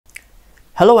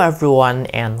Hello everyone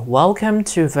and welcome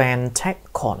to Van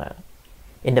Tech Corner.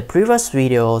 In the previous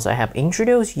videos, I have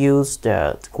introduced you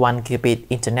the 1 gigabit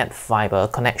internet fiber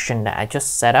connection that I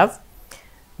just set up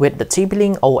with the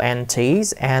TP-Link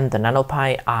ONTs and the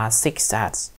NanoPi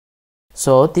R6S.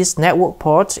 So this network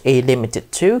port is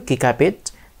limited to gigabit,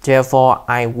 therefore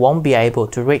I won't be able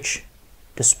to reach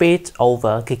the speed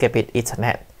over gigabit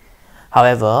Ethernet.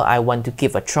 However, I want to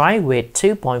give a try with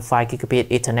 2.5 gigabit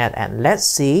Ethernet and let's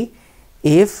see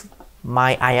if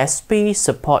my ISP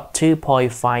support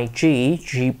 2.5G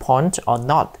GPON or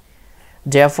not.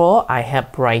 Therefore, I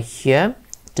have right here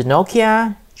the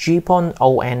Nokia G-010S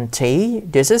ONT.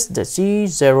 This is the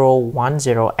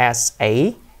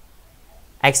G-010S-A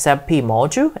XFP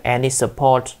module and it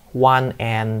supports 1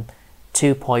 and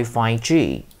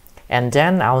 2.5G. And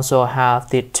then I also have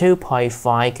the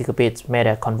 2.5 gigabit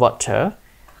media converter.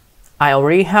 I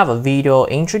already have a video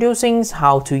introducing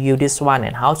how to use this one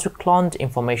and how to clone the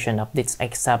information of this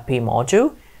XFP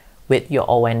module with your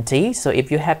ONT. So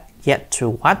if you have yet to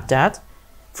watch that,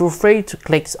 feel free to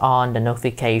click on the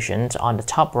notifications on the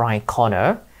top right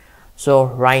corner. So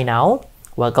right now,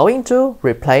 we're going to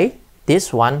replace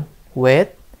this one with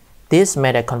these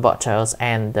media converters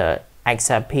and the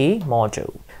XFP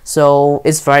module. So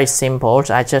it's very simple.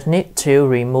 I just need to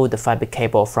remove the fiber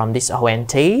cable from this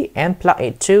ONT and plug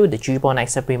it to the G-010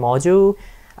 XFP module.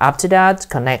 After that,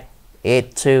 connect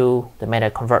it to the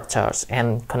media converters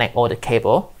and connect all the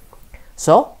cable.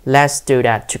 So let's do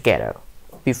that together.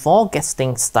 Before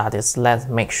getting started, let's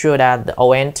make sure that the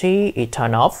ONT is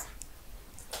turned off.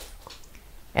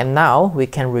 And now we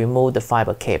can remove the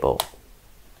fiber cable.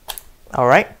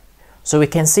 Alright. So we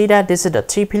can see that this is the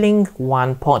TP-Link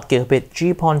 1 port gigabit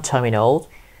GPON terminal.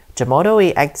 The model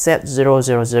is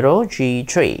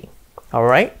XZ010G3.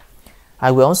 Alright. I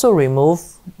will also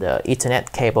remove the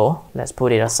Ethernet cable. Let's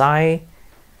put it aside.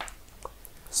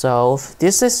 So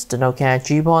this is the Nokia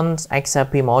G-010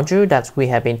 XFP module that we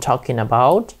have been talking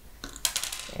about.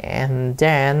 And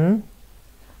then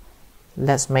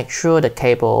let's make sure the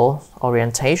cable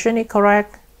orientation is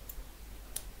correct.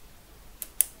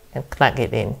 And connect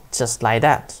it in just like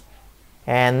that.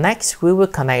 And next we will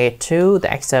connect it to the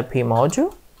XFP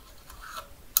module.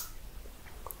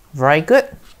 Very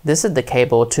good. This is the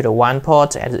cable to the 1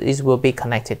 port and it will be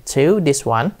connected to this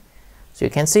one. So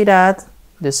you can see that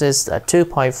this is a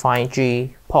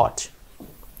 2.5G port.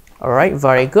 Alright,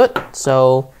 very good.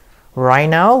 So right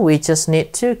now we just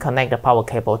need to connect the power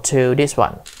cable to this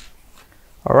one.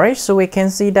 Alright, so we can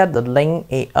see that the link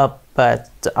is up, but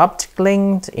the optic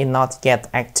link is not yet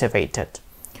activated.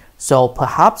 So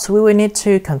perhaps we will need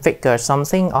to configure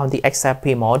something on the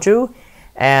XFP module,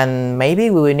 and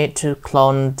maybe we will need to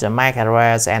clone the MAC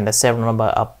address and the serial number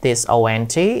of this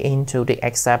ONT into the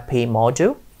XFP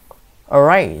module.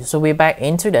 Alright, so we're back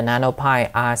into the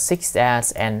NanoPi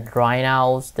R6S and right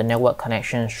now the network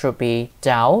connection should be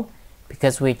down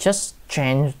because we just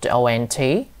changed the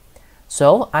ONT.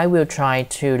 So I will try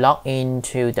to log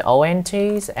into the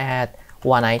ONTs at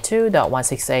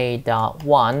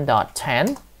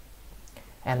 192.168.1.10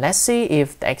 and let's see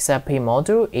if the XFP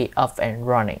module is up and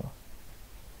running.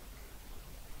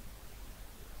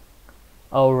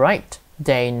 Alright,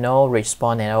 there is no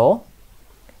response at all.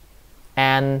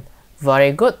 And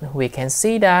very good, we can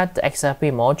see that the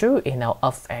XFP module is now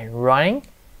up and running.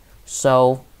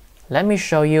 So let me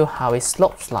show you how it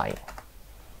looks like.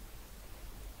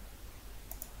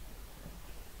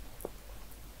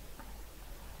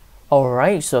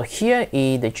 Alright, so here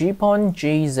is the GPON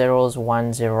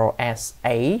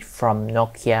G-010S-A from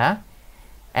Nokia.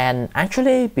 And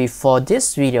actually before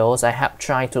this videos, I have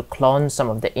tried to clone some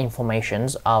of the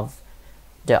informations of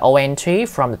the ONT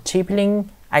from the TP-Link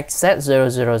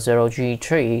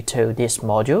XZ010G3 to this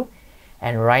module.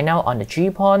 And right now on the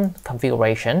GPON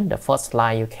configuration, the first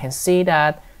line you can see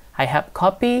that I have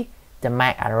copied the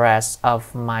MAC address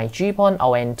of my GPON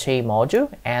ONT module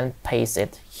and paste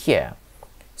it here.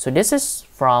 So this is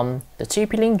from the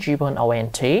TP-Link G-010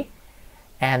 ONT,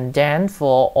 and then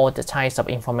for all the types of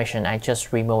information I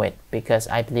just remove it because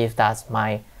I believe that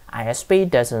my ISP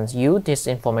doesn't use this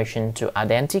information to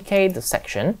authenticate the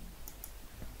section.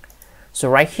 So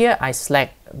right here I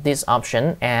select this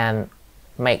option and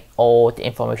make all the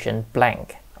information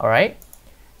blank. Alright,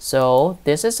 so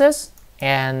this is it,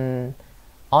 and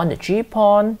on the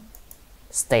GPON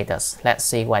status, let's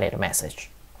see what is the message.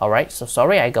 Alright, so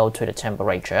sorry, I go to the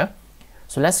temperature.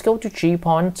 So let's go to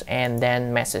GPON and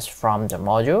then message from the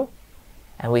module.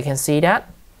 And we can see that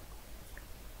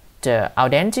the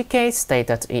authenticate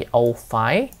status is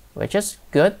O5, which is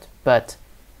good, but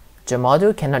the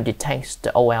module cannot detect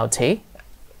the OLT,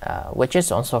 which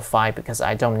is also fine because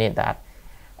I don't need that.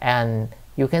 And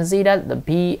you can see that the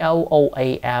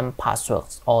PLOAM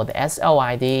passwords or the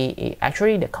SLID is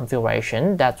actually the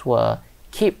configuration that were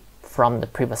kept from the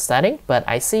previous setting, but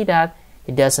I see that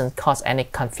it doesn't cause any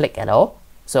conflict at all,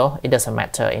 so it doesn't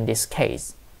matter in this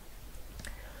case.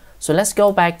 So let's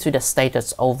go back to the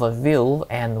status overview,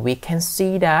 and we can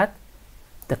see that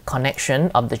the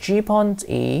connection of the GPON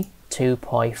is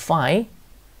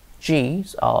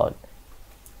 2.5G or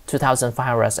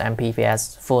 2500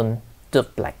 Mbps full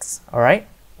duplex, alright,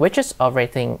 which is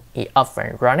everything is up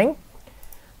and running.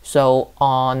 So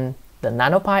on the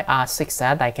NanoPi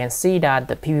R6S, I can see that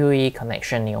the PoE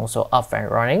connection is also up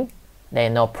and running.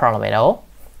 There's no problem at all.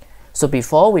 So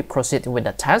before we proceed with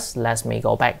the test, let me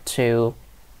go back to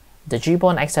the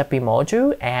GPON XRP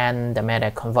module and the media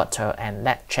converter, and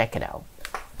let's check it out.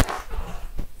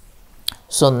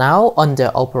 So now on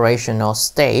the operational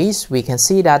stage, we can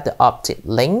see that the optic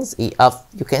links is up.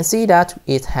 You can see that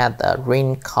it had a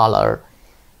green color,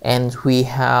 and we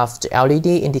have the LED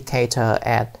indicator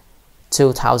at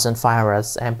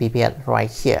 2500 Mbps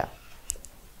right here.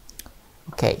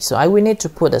 Okay, so I will need to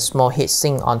put a small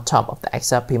heatsink on top of the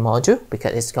XRP module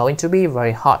because it's going to be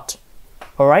very hot.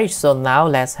 Alright, so now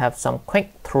let's have some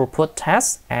quick throughput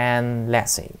tests and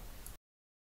let's see.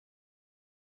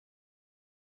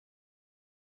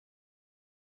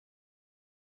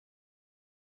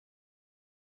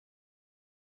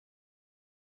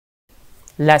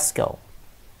 Let's go.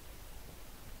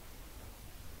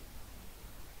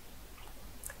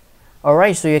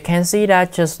 Alright, so you can see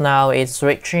that just now it's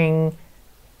reaching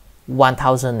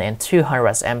 1200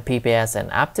 Mbps,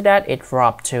 and after that it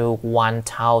dropped to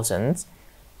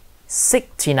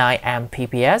 1069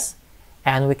 Mbps,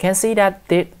 and we can see that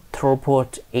the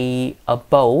throughput is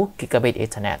above Gigabit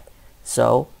Ethernet.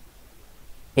 So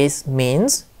it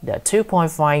means the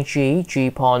 2.5G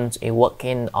GPON is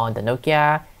working on the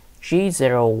Nokia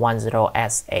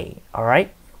G-010S-A.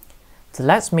 Alright, so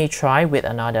let me try with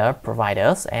another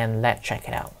providers and let's check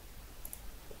it out.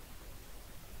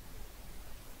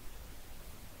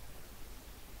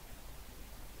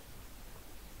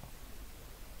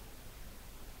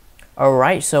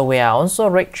 Alright, so we are also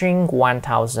reaching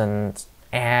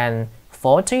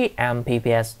 1040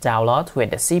 Mbps download with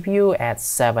the CPU at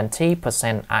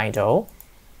 70% idle,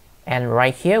 and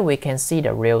right here we can see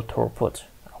the real throughput.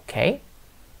 Okay,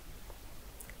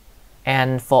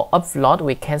 and for upload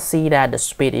we can see that the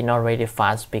speed is not really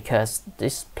fast because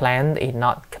this plan is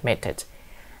not committed,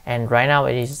 and right now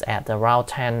it is at around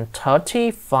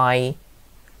 10:35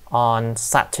 on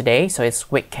Saturday, so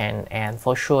it's weekend, and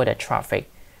for sure the traffic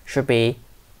should be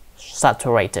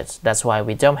saturated. That's why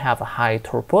we don't have a high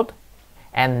throughput.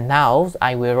 And now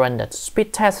I will run the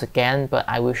speed test again, but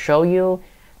I will show you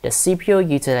the CPU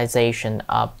utilization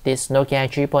of this Nokia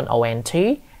GPON ONT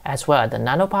as well as the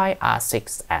NanoPi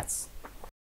R6S.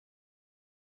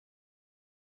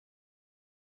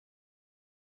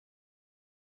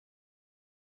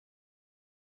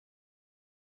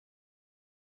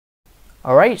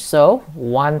 Alright, so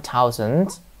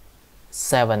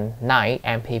 1079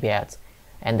 Mbps,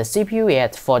 and the CPU is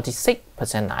at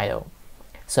 46% idle.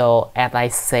 So as I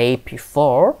said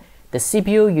before, the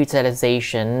CPU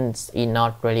utilization is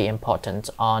not really important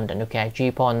on the Nokia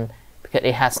GPON because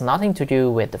it has nothing to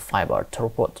do with the fiber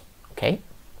throughput. Okay,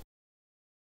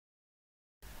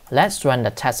 let's run the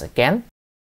test again.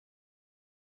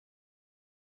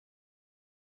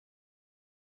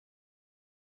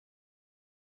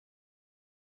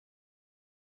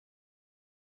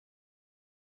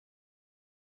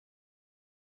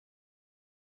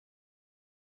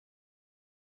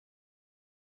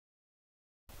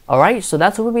 Alright, so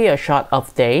that will be a short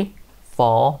update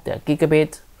for the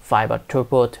Gigabit fiber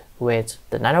throughput with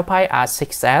the NanoPi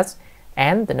R6S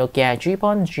and the Nokia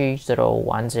GPON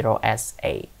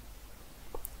G-010S-A.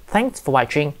 Thanks for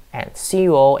watching and see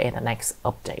you all in the next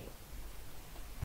update.